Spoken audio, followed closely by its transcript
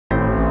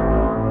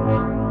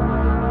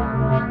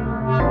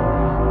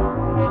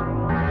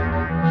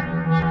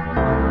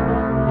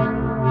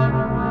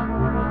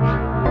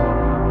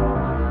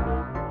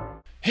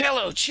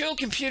Yo, chill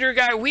computer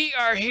guy, we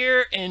are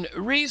here in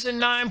Reason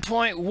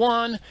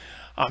 9.1.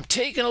 I'm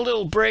taking a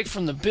little break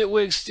from the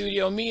Bitwig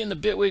studio. Me and the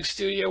Bitwig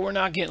studio, we're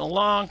not getting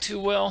along too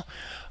well.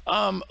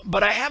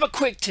 But I have a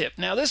quick tip.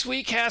 Now this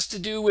week has to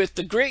do with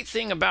the great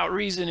thing about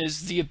Reason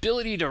is the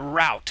ability to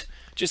route.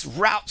 Just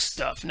route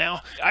stuff.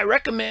 Now I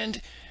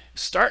recommend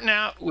starting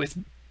out with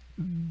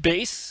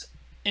bass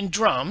and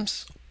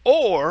drums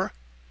or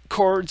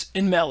chords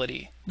and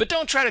melody. But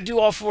don't try to do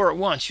all four at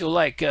once. You'll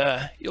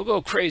you'll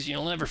go crazy.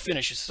 You'll never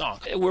finish a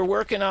song. We're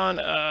working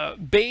on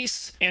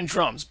bass and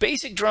drums.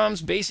 Basic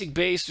drums, basic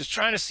bass. Just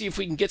trying to see if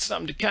we can get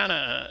something to kind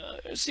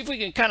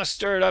of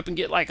stir it up and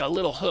get like a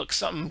little hook,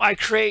 something. I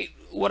create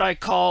what I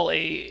call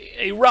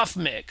a rough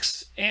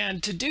mix.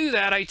 And to do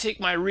that, I take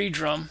my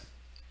redrum,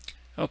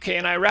 okay,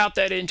 and I route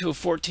that into a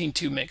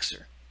 14.2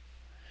 mixer.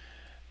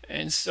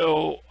 And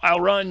so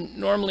I'll run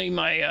normally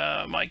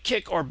my my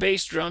kick or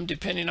bass drum,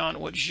 depending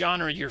on what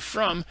genre you're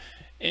from,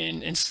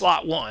 in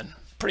slot 1.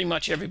 Pretty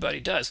much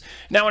everybody does.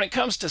 Now when it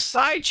comes to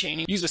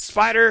sidechaining, use a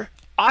spider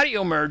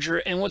audio merger,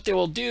 and what they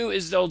will do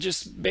is they'll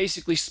just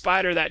basically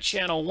spider that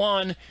channel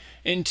 1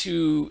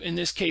 into, in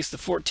this case, the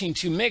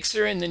 14.2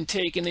 mixer, and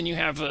then you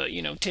have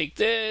take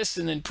this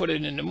and then put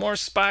it into more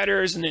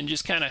spiders, and then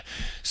just kind of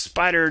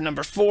spider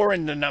number 4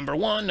 into number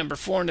 1, number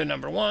 4 into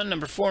number 1,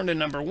 number 4 into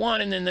number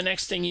 1, and then the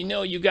next thing you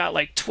know, you got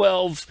like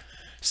 12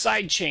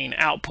 sidechain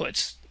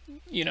outputs.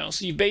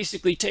 So you've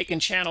basically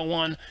taken channel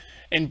 1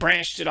 and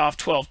branched it off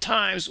 12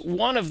 times.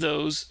 One of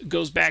those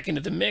goes back into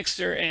the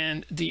mixer,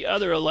 and the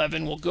other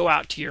 11 will go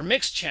out to your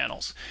mix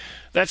channels.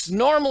 That's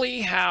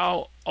normally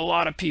how a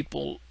lot of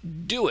people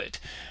do it.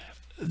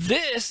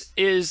 This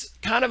is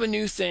kind of a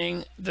new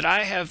thing that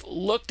I have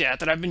looked at,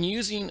 that I've been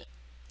using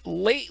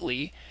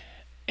lately,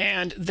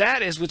 and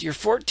that is with your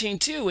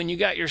 14.2, when you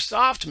got your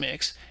soft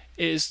mix,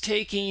 is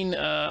taking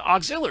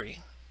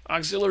auxiliary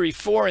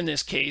 4 in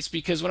this case,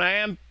 because when I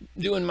am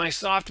doing my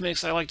soft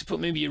mix, I like to put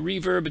maybe a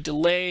reverb, a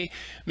delay,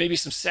 maybe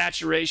some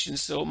saturation.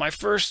 So my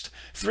first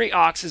 3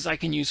 auxes I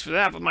can use for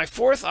that, but my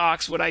 4th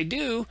aux, what I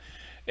do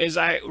is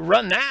I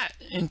run that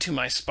into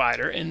my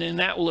spider, and then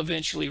that will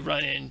eventually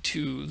run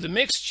into the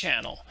mix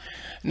channel.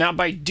 Now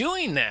by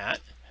doing that,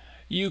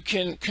 you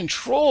can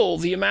control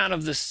the amount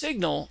of the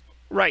signal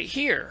right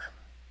here.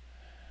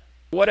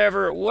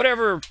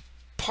 Whatever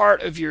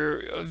part of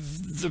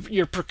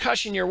your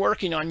percussion you're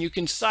working on, you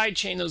can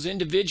sidechain those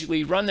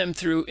individually, run them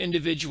through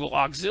individual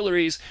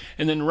auxiliaries,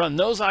 and then run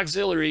those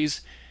auxiliaries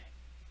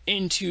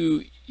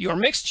into your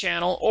mix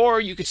channel, or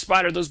you could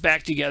spider those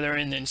back together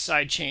and then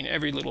sidechain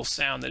every little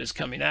sound that is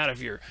coming out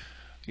of your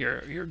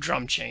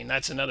drum chain.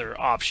 That's another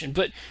option.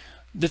 But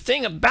the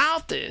thing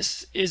about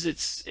this is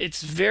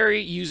it's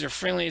very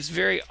user-friendly, it's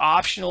very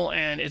optional,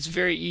 and it's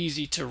very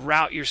easy to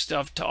route your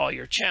stuff to all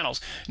your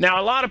channels. Now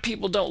a lot of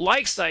people don't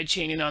like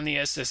sidechaining on the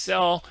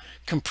SSL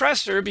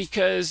compressor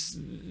because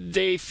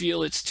they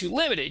feel it's too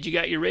limited. You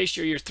got your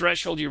ratio, your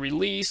threshold, your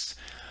release,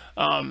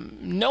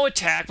 no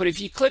attack. But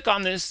if you click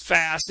on this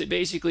fast, it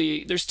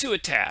basically, there's 2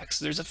 attacks.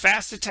 There's a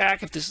fast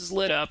attack if this is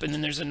lit up, and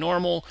then there's a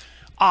normal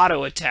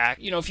auto attack.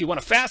 If you want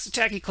a fast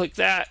attack, you click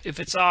that. If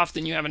it's off,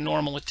 then you have a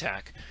normal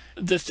attack.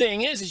 The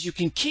thing is you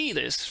can key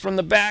this from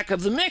the back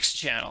of the mix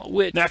channel.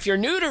 Now if you're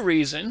new to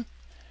Reason,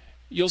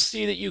 you'll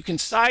see that you can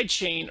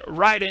sidechain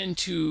right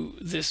into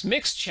this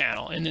mix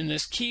channel, and then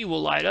this key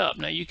will light up.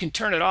 Now you can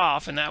turn it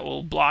off, and that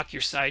will block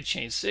your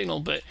sidechain signal,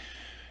 but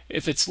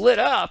if it's lit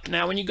up,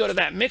 now when you go to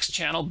that mix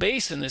channel,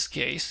 bass in this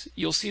case,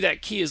 you'll see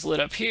that key is lit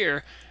up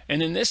here,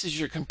 and then this is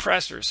your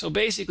compressor. So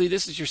basically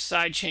this is your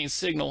sidechain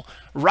signal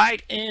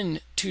right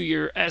into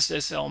your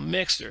SSL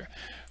mixer,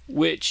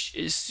 which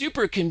is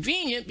super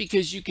convenient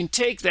because you can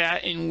take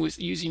that, and with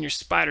using your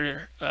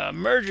spider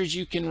mergers,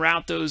 you can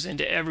route those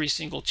into every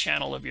single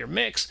channel of your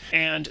mix.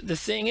 And the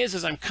thing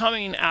is I'm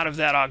coming out of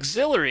that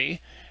auxiliary,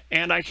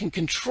 and I can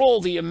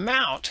control the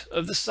amount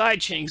of the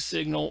sidechain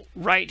signal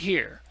right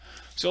here.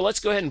 So let's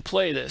go ahead and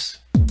play this.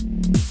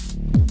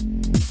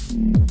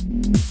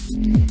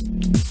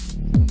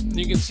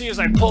 You can see as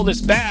I pull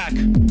this back,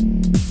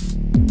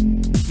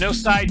 no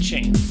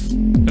sidechain.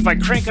 If I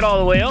crank it all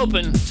the way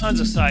open, tons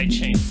of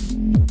sidechain.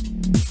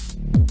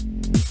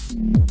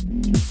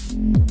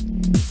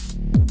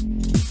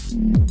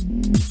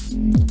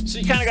 So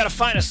you kind of got to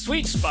find a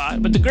sweet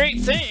spot, but the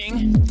great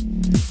thing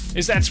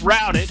is that's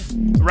routed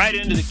right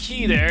into the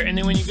key there, and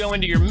then when you go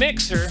into your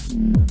mixer,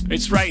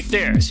 it's right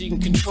there. So you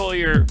can control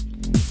your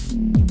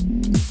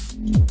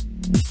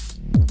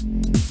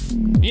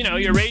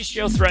your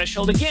ratio,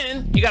 threshold.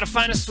 Again, you got to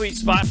find a sweet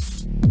spot.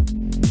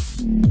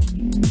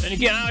 And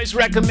again, I always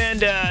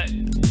recommend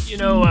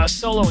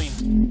soloing.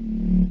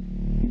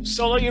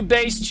 Solo your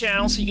bass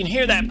channel so you can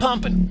hear that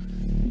pumping.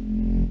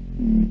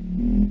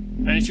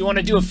 And if you want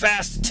to do a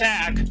fast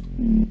attack,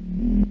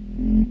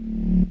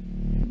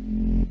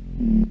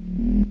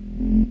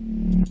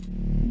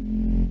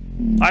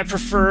 I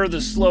prefer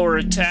the slower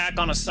attack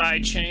on a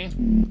sidechain.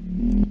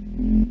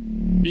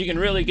 You can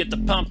really get the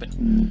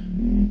pumping.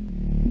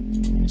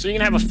 So you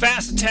can have a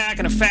fast attack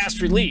and a fast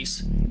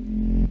release.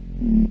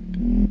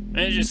 And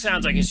it just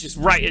sounds like it's just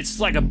right. It's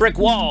like a brick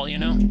wall,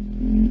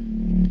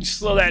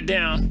 Slow that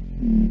down.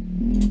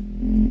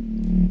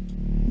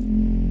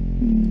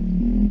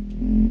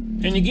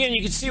 And again,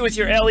 you can see with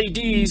your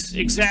LEDs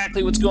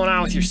exactly what's going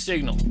on with your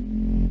signal.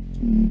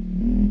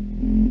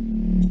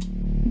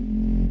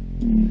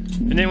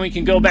 And then we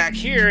can go back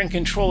here and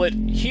control it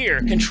here.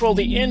 Control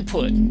the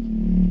input.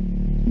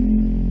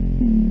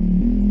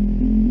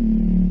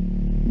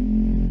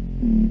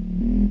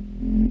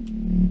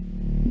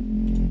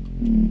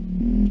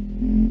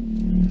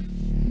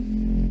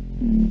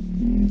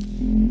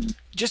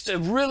 Just a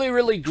really,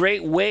 really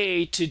great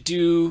way to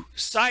do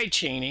side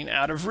chaining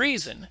out of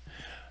Reason.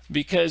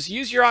 Because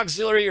use your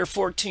auxiliary or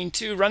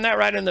 14.2, run that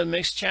right in the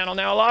mix channel.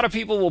 Now a lot of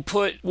people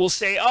will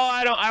say, oh,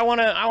 I want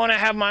to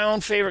have my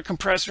own favorite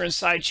compressor and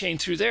sidechain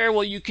through there.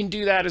 Well, you can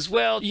do that as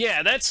well.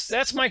 Yeah,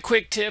 that's my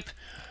quick tip.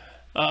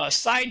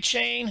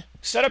 Sidechain,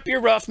 set up your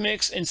rough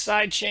mix and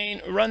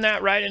sidechain, run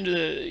that right into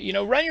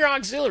the, run your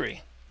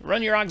auxiliary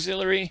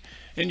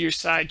into your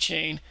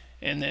sidechain,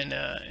 and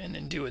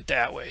then do it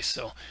that way.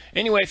 So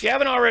anyway, if you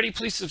haven't already,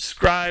 please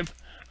subscribe.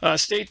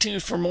 Stay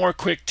tuned for more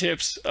quick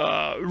tips.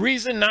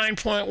 Reason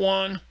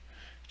 9.1.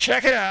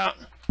 Check it out.